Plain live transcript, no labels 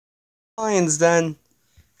Lions Den.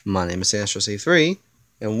 My name is AstroC3,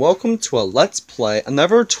 and welcome to a Let's Play,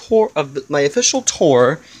 another tour of my official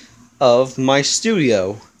tour of my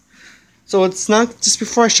studio. So it's not, just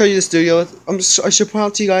before I show you the studio, I should point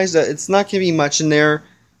out to you guys that it's not going to be much in there,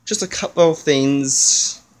 just a couple of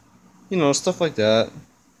things, you know, stuff like that.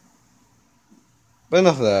 But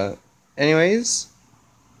enough of that. Anyways,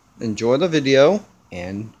 enjoy the video,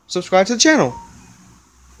 and subscribe to the channel.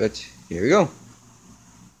 But, here we go.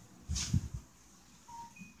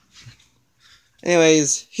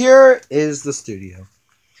 Anyways, here is the studio. You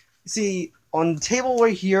see, on the table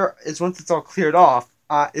right here is, once it's all cleared off,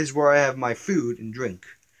 is where I have my food and drink.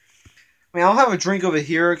 I mean, I'll have a drink over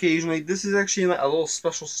here occasionally. This is actually like a little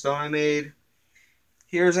special stone I made.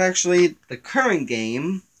 Here's actually the current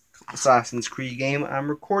game, Assassin's Creed game, I'm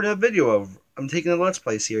recording a video of. I'm taking a Let's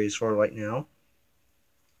Play series for right now.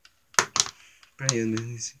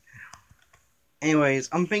 Anyways,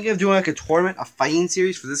 I'm thinking of doing like a tournament, a fighting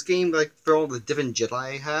series for this game, like for all the different Jedi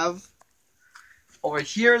I have. Over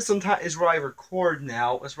here sometimes is where I record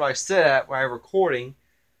now. That's where I sit at, where I'm recording.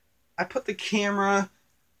 I put the camera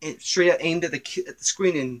straight up aimed at the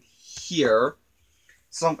screen in here.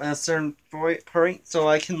 So I'm at a certain point, so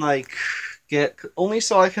I can like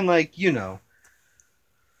you know.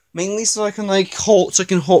 Mainly so I can like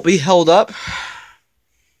be held up.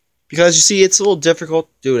 Because, you see, it's a little difficult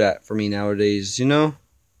to do that for me nowadays, you know?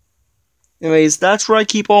 Anyways, that's where I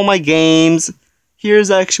keep all my games. Here's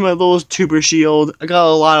actually my little tuber shield. I got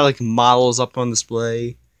a lot of, like, models up on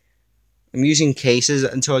display. I'm using cases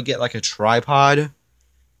until I get, like, a tripod.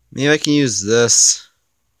 Maybe I can use this.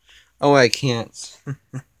 Oh, I can't.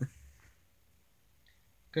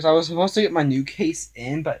 Because I was supposed to get my new case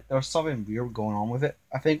in, but there was something weird going on with it.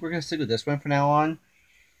 I think we're going to stick with this one from now on.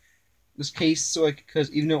 This case, so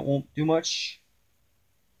because even though it won't do much,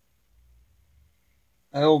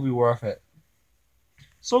 it will be worth it.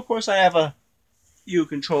 So of course I have a few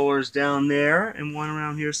controllers down there and one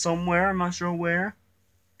around here somewhere. I'm not sure where.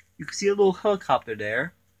 You can see a little helicopter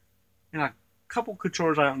there, and a couple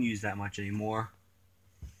controllers I don't use that much anymore.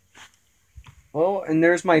 Well, and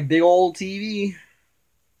there's my big old TV.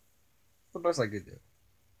 The best I could do.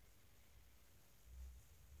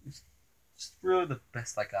 It's just really the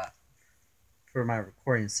best I got for my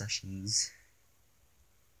recording sessions.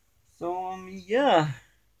 So, yeah.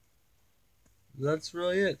 That's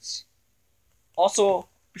really it. Also,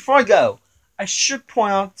 before I go, I should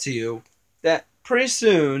point out to you that pretty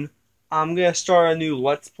soon I'm going to start a new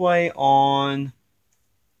Let's Play on,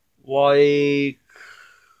 like,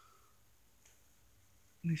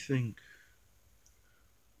 let me think.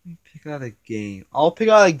 Let me pick out a game. I'll pick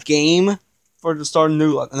out a game to start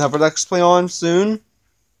another Let's Play on soon.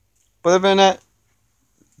 But other than that,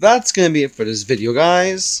 that's going to be it for this video,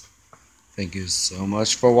 guys. Thank you so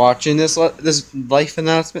much for watching this life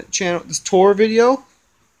announcement channel, this tour video.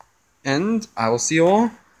 And I will see you all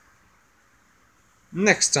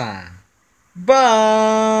next time.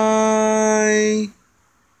 Bye!